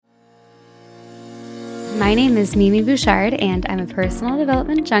My name is Mimi Bouchard, and I'm a personal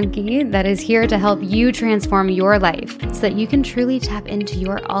development junkie that is here to help you transform your life so that you can truly tap into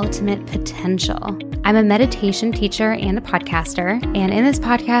your ultimate potential. I'm a meditation teacher and a podcaster, and in this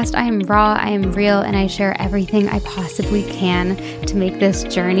podcast, I am raw, I am real, and I share everything I possibly can to make this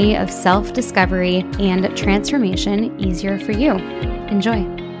journey of self-discovery and transformation easier for you. Enjoy.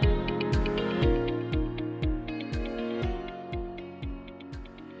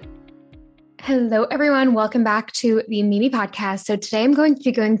 Hello, everyone. Welcome back to the Mimi podcast. So today I'm going to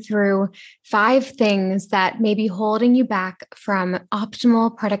be going through 5 things that may be holding you back from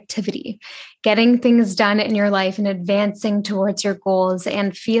optimal productivity, getting things done in your life and advancing towards your goals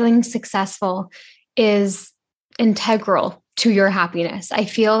and feeling successful is integral to your happiness. I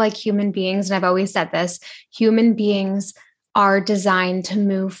feel like human beings, and I've always said this, human beings are designed to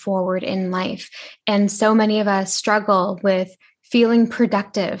move forward in life. And so many of us struggle with feeling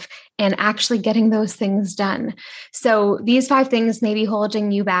productive and actually getting those things done. So these 5 things may be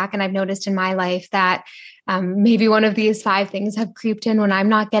holding you back. And I've noticed in my life that maybe one of these 5 things have creeped in when I'm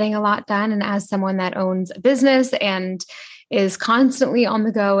not getting a lot done. And as someone that owns a business and is constantly on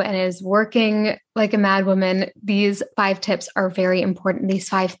the go and is working like a mad woman, these 5 tips are very important. These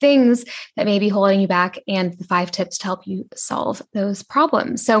 5 things that may be holding you back and the 5 tips to help you solve those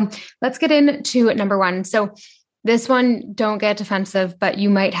problems. So let's get into number 1. So this one, don't get defensive, but you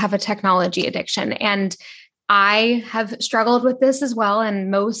might have a technology addiction. And I have struggled with this as well.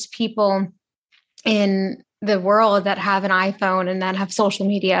 And most people in the world that have an iPhone and that have social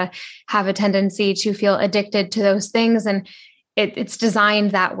media have a tendency to feel addicted to those things. And it's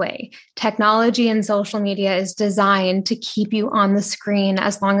designed that way. Technology and social media is designed to keep you on the screen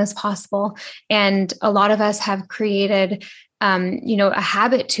as long as possible. And a lot of us have created, a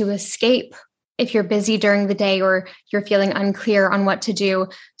habit to escape. If you're busy during the day or you're feeling unclear on what to do,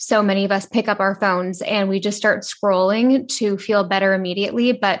 so many of us pick up our phones and we just start scrolling to feel better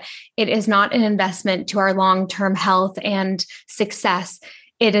immediately, but it is not an investment to our long-term health and success.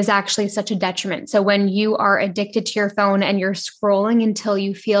 It is actually such a detriment. So when you are addicted to your phone and you're scrolling until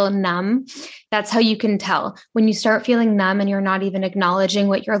you feel numb, that's how you can tell. When you start feeling numb and you're not even acknowledging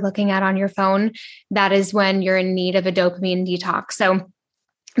what you're looking at on your phone, that is when you're in need of a dopamine detox. So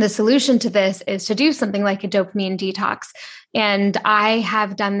the solution to this is to do something like a dopamine detox. And I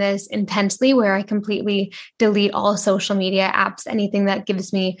have done this intensely where I completely delete all social media apps, anything that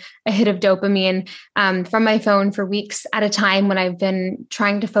gives me a hit of dopamine from my phone for weeks at a time when I've been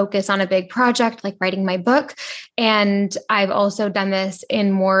trying to focus on a big project like writing my book. And I've also done this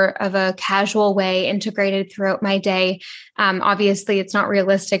in more of a casual way, integrated throughout my day. Obviously, it's not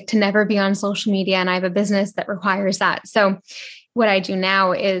realistic to never be on social media, and I have a business that requires that. So what I do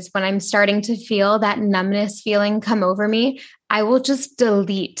now is when I'm starting to feel that numbness feeling come over me, I will just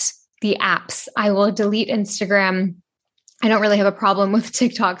delete the apps. I will delete Instagram. I don't really have a problem with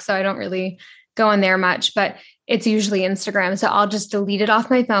TikTok, so I don't really go on there much, but it's usually Instagram. So I'll just delete it off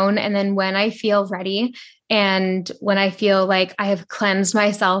my phone. And then when I feel ready and when I feel like I have cleansed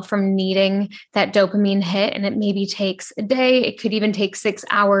myself from needing that dopamine hit, and it maybe takes a day, it could even take 6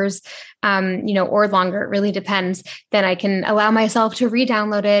 hours, or longer, it really depends, then I can allow myself to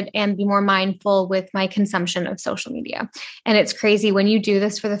re-download it and be more mindful with my consumption of social media. And it's crazy when you do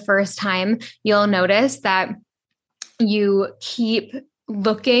this for the first time, you'll notice that you keep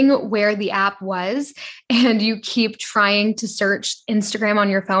looking where the app was and you keep trying to search Instagram on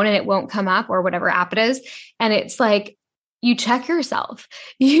your phone and it won't come up, or whatever app it is. And it's like, you check yourself,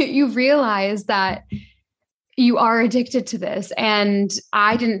 you realize that you are addicted to this. And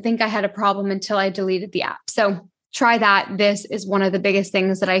I didn't think I had a problem until I deleted the app. So try that. This is one of the biggest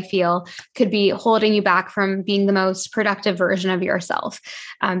things that I feel could be holding you back from being the most productive version of yourself.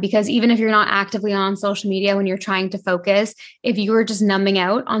 Because even if you're not actively on social media when you're trying to focus, if you were just numbing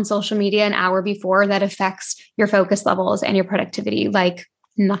out on social media an hour before, that affects your focus levels and your productivity like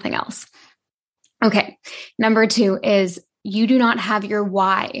nothing else. Okay. Number 2 is you do not have your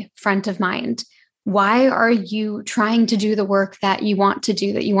why front of mind. Why are you trying to do the work that you want to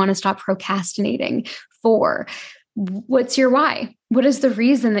do, that you want to stop procrastinating for? What's your why? What is the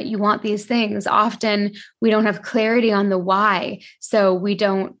reason that you want these things? Often we don't have clarity on the why. So we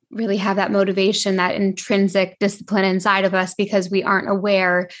don't really have that motivation, that intrinsic discipline inside of us because we aren't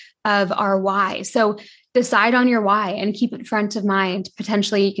aware of our why. So decide on your why and keep it front of mind.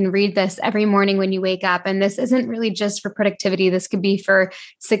 Potentially you can read this every morning when you wake up. And this isn't really just for productivity. This could be for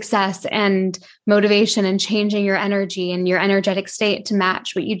success and motivation and changing your energy and your energetic state to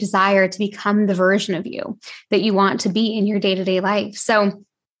match what you desire to become the version of you that you want to be in your day-to-day life. So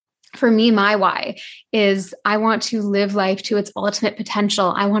For me, my why is I want to live life to its ultimate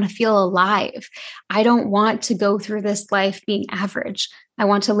potential. I want to feel alive. I don't want to go through this life being average. I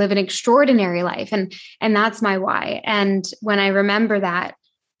want to live an extraordinary life. And that's my why. And when I remember that,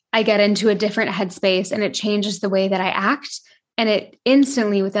 I get into a different headspace and it changes the way that I act. And it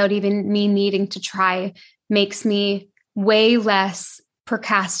instantly, without even me needing to try, makes me way less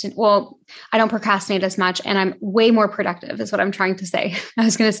procrastinate. Well, I don't procrastinate as much and I'm way more productive is what I'm trying to say. I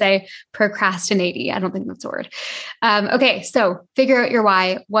was going to say procrastinating. I don't think that's a word. Okay. So figure out your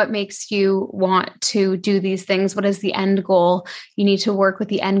why. What makes you want to do these things? What is the end goal? You need to work with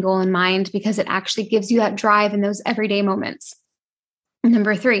the end goal in mind because it actually gives you that drive in those everyday moments.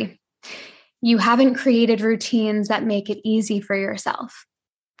 Number 3, you haven't created routines that make it easy for yourself.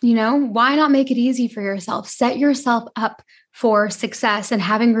 Why not make it easy for yourself? Set yourself up for success, and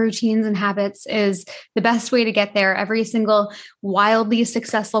having routines and habits is the best way to get there. Every single wildly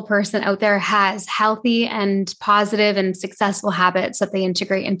successful person out there has healthy and positive and successful habits that they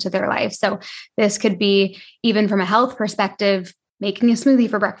integrate into their life. So this could be, even from a health perspective, making a smoothie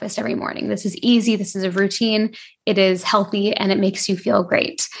for breakfast every morning. This is easy. This is a routine. It is healthy and it makes you feel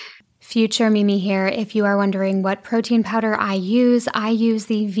great. Future Mimi here. If you are wondering what protein powder I use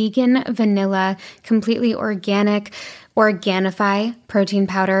the vegan vanilla, completely organic Organifi protein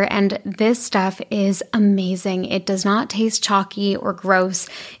powder, and this stuff is amazing. It does not taste chalky or gross.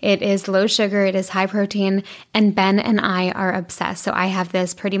 It is low sugar, it is high protein, and Ben and I are obsessed. So I have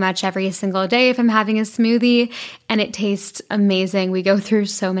this pretty much every single day if I'm having a smoothie, and it tastes amazing. We go through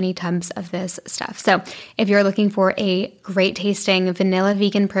so many tubs of this stuff. So if you're looking for a great tasting vanilla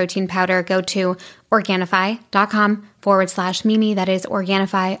vegan protein powder, go to Organifi.com/Mimi. That is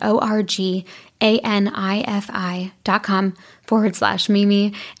Organifi,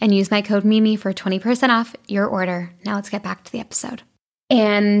 ORGANIFI.com/Mimi, and use my code Mimi for 20% off your order. Now let's get back to the episode.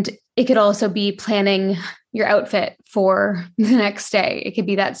 And it could also be planning your outfit for the next day. It could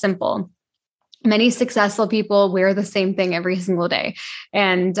be that simple. Many successful people wear the same thing every single day.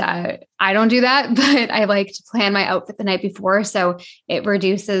 And I don't do that, but I like to plan my outfit the night before. So it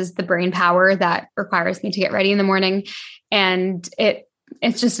reduces the brain power that requires me to get ready in the morning. And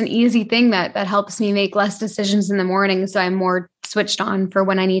it's just an easy thing that helps me make less decisions in the morning. So I'm more switched on for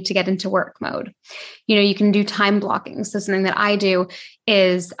when I need to get into work mode. You can do time blocking. So something that I do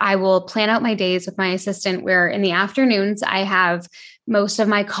is I will plan out my days with my assistant, where in the afternoons I have most of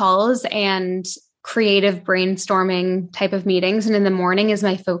my calls and creative brainstorming type of meetings. And in the morning is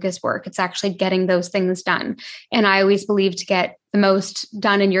my focus work. It's actually getting those things done. And I always believe to get the most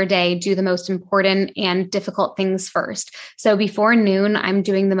done in your day, do the most important and difficult things first. So before noon, I'm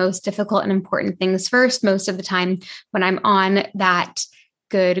doing the most difficult and important things first, most of the time when I'm on that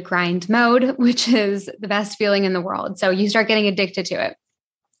good grind mode, which is the best feeling in the world. So you start getting addicted to it.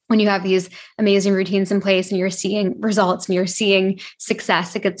 When you have these amazing routines in place and you're seeing results and you're seeing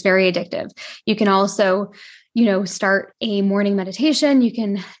success, it gets very addictive. You can also, start a morning meditation. You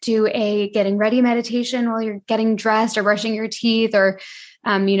can do a getting ready meditation while you're getting dressed or brushing your teeth or,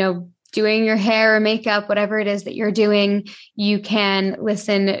 doing your hair or makeup, whatever it is that you're doing. You can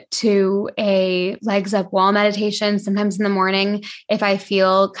listen to a legs up wall meditation sometimes in the morning. If I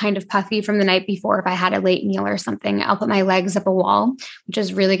feel kind of puffy from the night before, if I had a late meal or something, I'll put my legs up a wall, which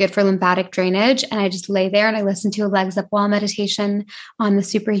is really good for lymphatic drainage. And I just lay there and I listen to a legs up wall meditation on the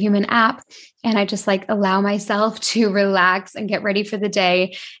Superhuman app. And I just allow myself to relax and get ready for the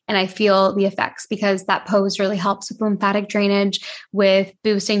day. And I feel the effects because that pose really helps with lymphatic drainage, with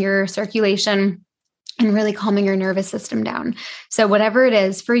boosting your circulation and really calming your nervous system down. So whatever it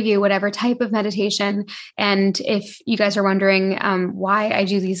is for you, whatever type of meditation. And if you guys are wondering why I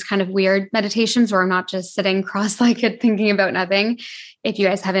do these kind of weird meditations where I'm not just sitting cross-legged thinking about nothing, if you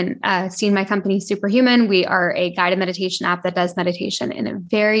guys haven't seen my company, Superhuman, we are a guided meditation app that does meditation in a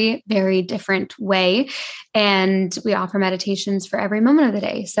very, very different way. And we offer meditations for every moment of the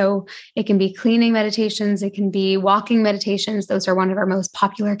day. So it can be cleaning meditations. It can be walking meditations. Those are one of our most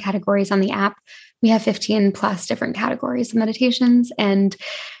popular categories on the app. We have 15 plus different categories of meditations, and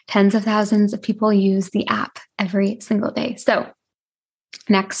tens of thousands of people use the app every single day. So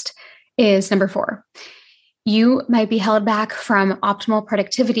next is number 4. You might be held back from optimal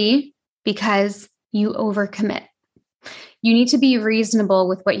productivity because you overcommit. You need to be reasonable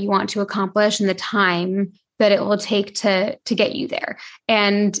with what you want to accomplish and the time that it will take to get you there.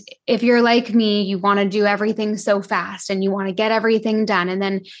 And if you're like me, you want to do everything so fast and you want to get everything done, and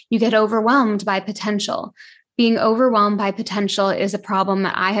then you get overwhelmed by potential. Being overwhelmed by potential is a problem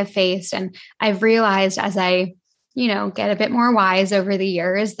that I have faced. And I've realized as I, get a bit more wise over the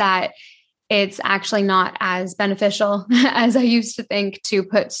years that it's actually not as beneficial as I used to think to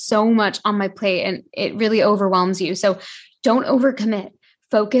put so much on my plate, and it really overwhelms you. So don't overcommit.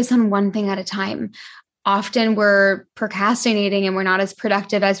 Focus on one thing at a time. Often we're procrastinating and we're not as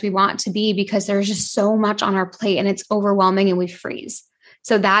productive as we want to be because there's just so much on our plate and it's overwhelming and we freeze.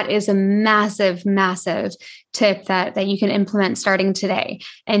 So that is a massive, massive tip that you can implement starting today,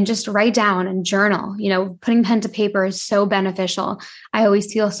 and just write down and journal. Putting pen to paper is so beneficial. I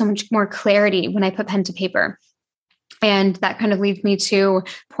always feel so much more clarity when I put pen to paper. And that kind of leads me to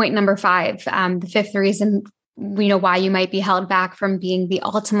point number 5, the fifth reason, why you might be held back from being the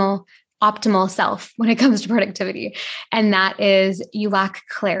optimal self when it comes to productivity. And that is you lack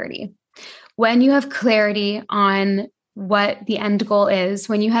clarity. When you have clarity on what the end goal is,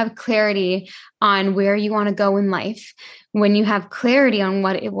 when you have clarity on where you want to go in life, when you have clarity on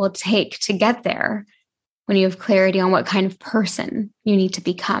what it will take to get there, when you have clarity on what kind of person you need to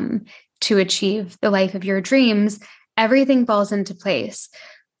become to achieve the life of your dreams, everything falls into place.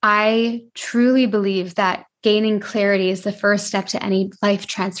 I truly believe that gaining clarity is the first step to any life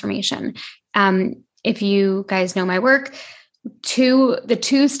transformation. If you guys know my work, the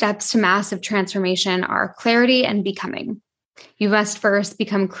two steps to massive transformation are clarity and becoming. You must first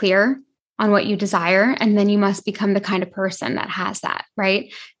become clear on what you desire, and then you must become the kind of person that has that,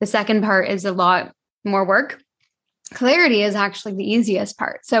 right? The second part is a lot more work. Clarity is actually the easiest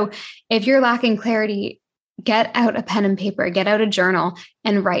part. So if you're lacking clarity, get out a pen and paper, get out a journal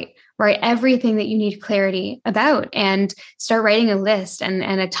and write everything that you need clarity about, and start writing a list and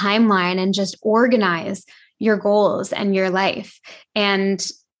a timeline, and just organize your goals and your life. And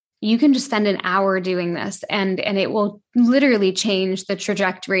you can just spend an hour doing this, and it will literally change the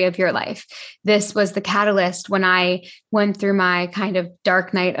trajectory of your life. This was the catalyst when I went through my kind of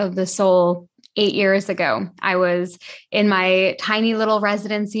dark night of the soul 8 years ago. I was in my tiny little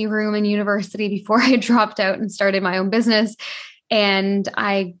residency room in university before I dropped out and started my own business. And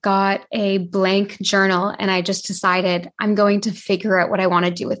I got a blank journal, and I just decided I'm going to figure out what I want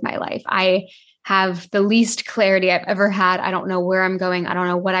to do with my life. I have the least clarity I've ever had. I don't know where I'm going. I don't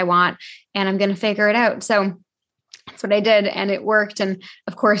know what I want, and I'm going to figure it out. So that's what I did, and it worked. And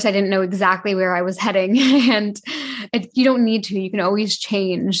of course, I didn't know exactly where I was heading. And you don't need to. You can always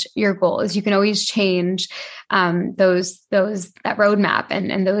change your goals. You can always change that roadmap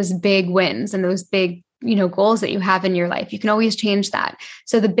and those big wins and those big goals that you have in your life. You can always change that.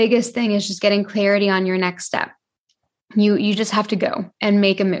 So the biggest thing is just getting clarity on your next step. You just have to go and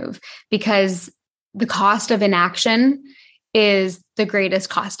make a move, because the cost of inaction is the greatest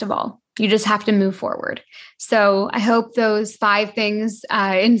cost of all. You just have to move forward. So I hope those 5 things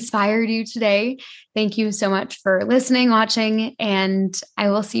inspired you today. Thank you so much for listening, watching, and I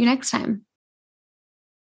will see you next time.